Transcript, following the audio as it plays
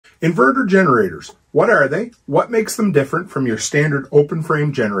Inverter generators. What are they? What makes them different from your standard open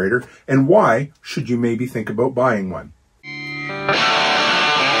frame generator? And why should you maybe think about buying one?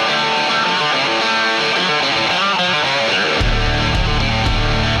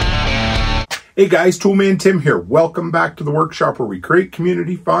 Hey guys, Toolman Tim here. Welcome back to the workshop where we create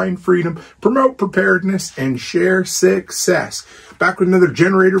community, find freedom, promote preparedness, and share success. Back with another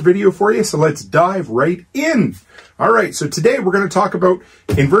generator video for you, so let's dive right in. All right, so today we're going to talk about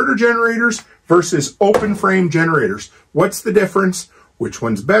inverter generators versus open frame generators. What's the difference? Which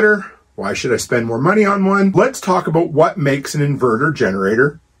one's better? Why should I spend more money on one? Let's talk about what makes an inverter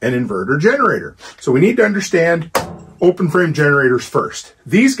generator an inverter generator. So we need to understand open frame generators first.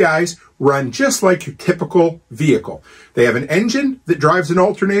 These guys run just like your typical vehicle. They have an engine that drives an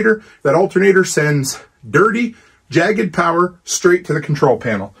alternator. That alternator sends dirty, jagged power straight to the control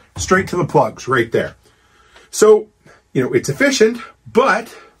panel, straight to the plugs right there. So, it's efficient,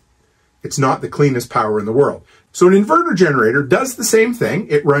 but it's not the cleanest power in the world. So an inverter generator does the same thing.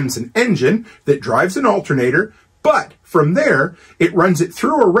 It runs an engine that drives an alternator, but from there, it runs it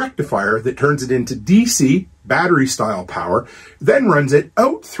through a rectifier that turns it into DC battery style power, then runs it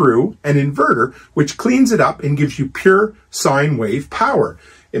out through an inverter, which cleans it up and gives you pure sine wave power.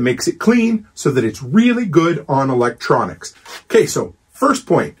 It makes it clean so that it's really good on electronics. Okay, so first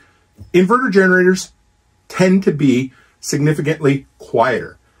point, inverter generators tend to be significantly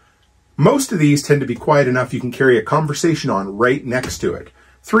quieter. Most of these tend to be quiet enough you can carry a conversation on right next to it.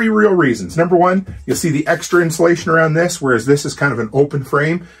 Three real reasons. Number one, you'll see the extra insulation around this, whereas this is kind of an open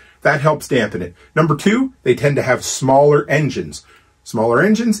frame. That helps dampen it. Number two, they tend to have smaller engines. Smaller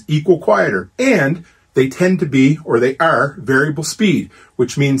engines equal quieter. And they tend to be, or they are, variable speed,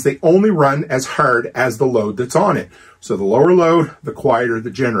 which means they only run as hard as the load that's on it. So the lower load, the quieter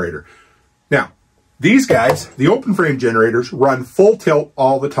the generator. Now, these guys, the open frame generators, run full tilt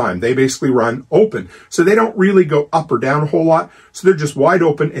all the time. They basically run open. So they don't really go up or down a whole lot. So they're just wide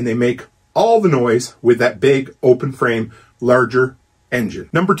open and they make all the noise with that big open frame, larger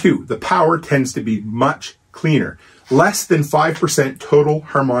engine. Number two, the power tends to be much cleaner. Less than 5% total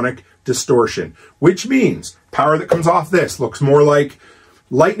harmonic distortion, which means power that comes off this looks more like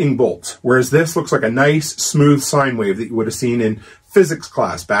lightning bolts, whereas this looks like a nice, smooth sine wave that you would have seen in physics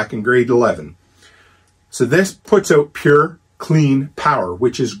class back in grade 11. So this puts out pure, clean power,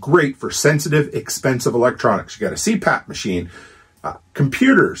 which is great for sensitive, expensive electronics. You got a CPAP machine,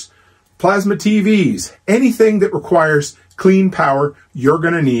 computers, plasma TVs, anything that requires clean power, you're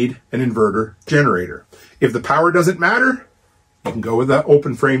going to need an inverter generator. If the power doesn't matter, you can go with an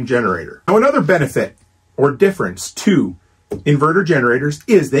open frame generator. Now, another benefit or difference to inverter generators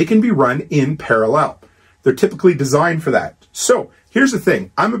is they can be run in parallel. They're typically designed for that. So here's the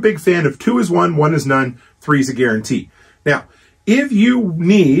thing. I'm a big fan of 2 is 1, 1 is none, 3 is a guarantee. Now, if you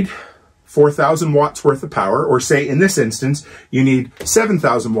need 4,000 watts worth of power, or say in this instance, you need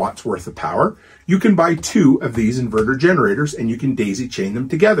 7,000 watts worth of power, you can buy 2 of these inverter generators and you can daisy chain them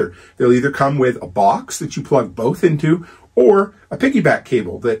together. They'll either come with a box that you plug both into or a piggyback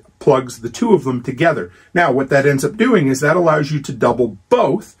cable that plugs the 2 of them together. Now, what that ends up doing is that allows you to double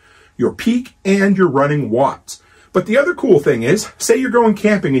both your peak and your running watts. But the other cool thing is, say you're going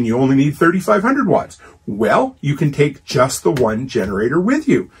camping and you only need 3,500 watts. Well, you can take just the one generator with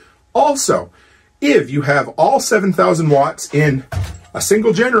you. Also, if you have all 7,000 watts in a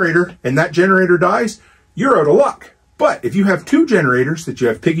single generator and that generator dies, you're out of luck. But if you have 2 generators that you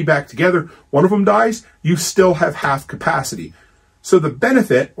have piggybacked together, one of them dies, you still have half capacity. So the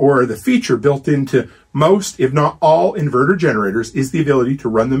benefit or the feature built into most, if not all, inverter generators is the ability to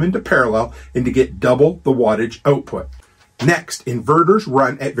run them into parallel and to get double the wattage output. Next, inverters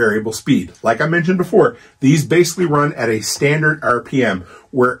run at variable speed. Like I mentioned before, these basically run at a standard RPM,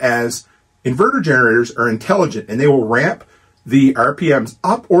 whereas inverter generators are intelligent and they will ramp the RPMs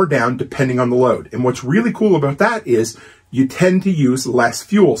up or down depending on the load. And what's really cool about that is you tend to use less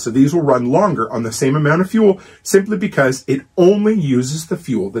fuel. So these will run longer on the same amount of fuel simply because it only uses the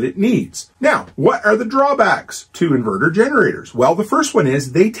fuel that it needs. Now, what are the drawbacks to inverter generators? Well, the first one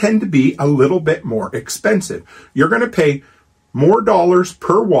is they tend to be a little bit more expensive. You're going to pay more dollars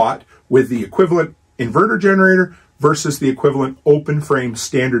per watt with the equivalent inverter generator versus the equivalent open frame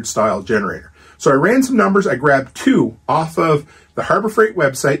standard style generator. So I ran some numbers. I grabbed 2 off of the Harbor Freight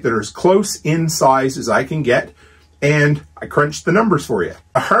website that are as close in size as I can get, and I crunched the numbers for you.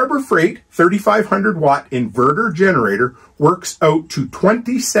 A Harbor Freight 3,500 watt inverter generator works out to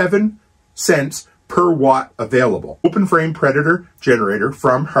 27 cents per watt available. Open frame Predator generator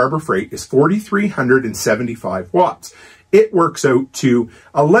from Harbor Freight is 4,375 watts. It works out to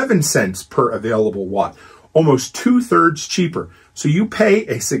 11 cents per available watt, almost 2/3 cheaper. So you pay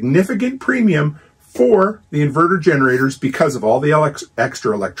a significant premium for the inverter generators because of all the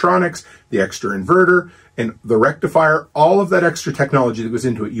extra electronics, the extra inverter, and the rectifier, all of that extra technology that goes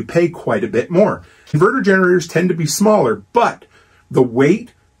into it. You pay quite a bit more. Inverter generators tend to be smaller, but the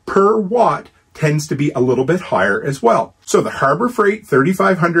weight per watt tends to be a little bit higher as well. So the Harbor Freight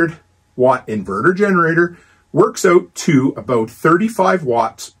 3500 watt inverter generator works out to about 35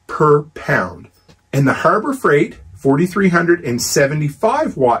 watts per pound. And the Harbor Freight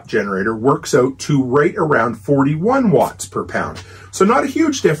 4375 watt generator works out to right around 41 watts per pound. So not a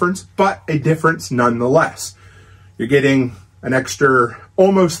huge difference, but a difference nonetheless. You're getting an extra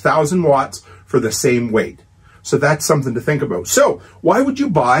almost 1,000 watts for the same weight. So that's something to think about. So why would you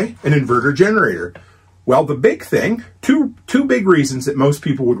buy an inverter generator? Well, the big thing, two big reasons that most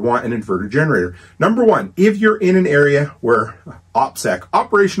people would want an inverter generator. Number one, if you're in an area where OPSEC,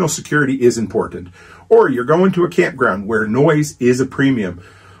 operational security, is important, or you're going to a campground where noise is a premium,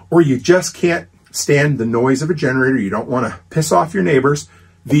 or you just can't stand the noise of a generator, you don't want to piss off your neighbors,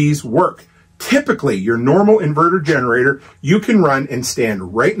 these work. Typically, your normal inverter generator, you can run and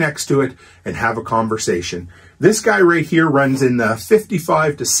stand right next to it and have a conversation. This guy right here runs in the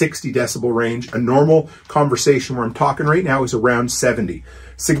 55 to 60 decibel range. A normal conversation where I'm talking right now is around 70,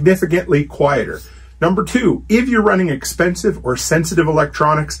 significantly quieter. Number two, if you're running expensive or sensitive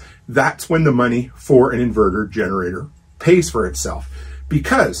electronics, that's when the money for an inverter generator pays for itself.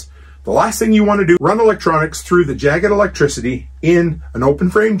 Because the last thing you want to do, run electronics through the jagged electricity in an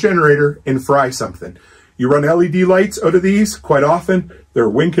open frame generator and fry something. You run LED lights out of these quite often. They're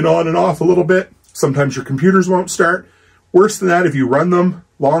winking on and off a little bit. Sometimes your computers won't start. Worse than that, if you run them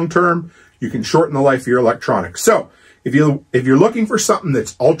long term, you can shorten the life of your electronics. So if you're looking for something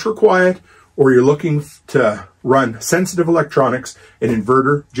that's ultra quiet, or you're looking to run sensitive electronics, an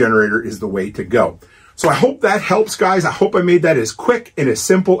inverter generator is the way to go. So I hope that helps, guys. I hope I made that as quick and as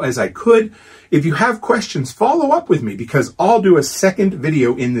simple as I could. If you have questions, follow up with me, because I'll do a second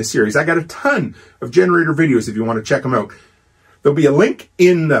video in this series. I got a ton of generator videos if you want to check them out. There'll be a link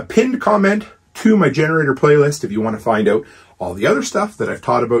in the pinned comment to my generator playlist if you want to find out all the other stuff that I've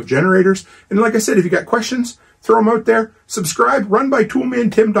taught about generators. And like I said, if you got questions, throw them out there. Subscribe, run by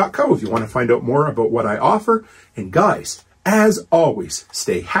toolmantim.co if you want to find out more about what I offer. And guys, as always,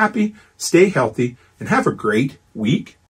 stay happy, stay healthy, and have a great week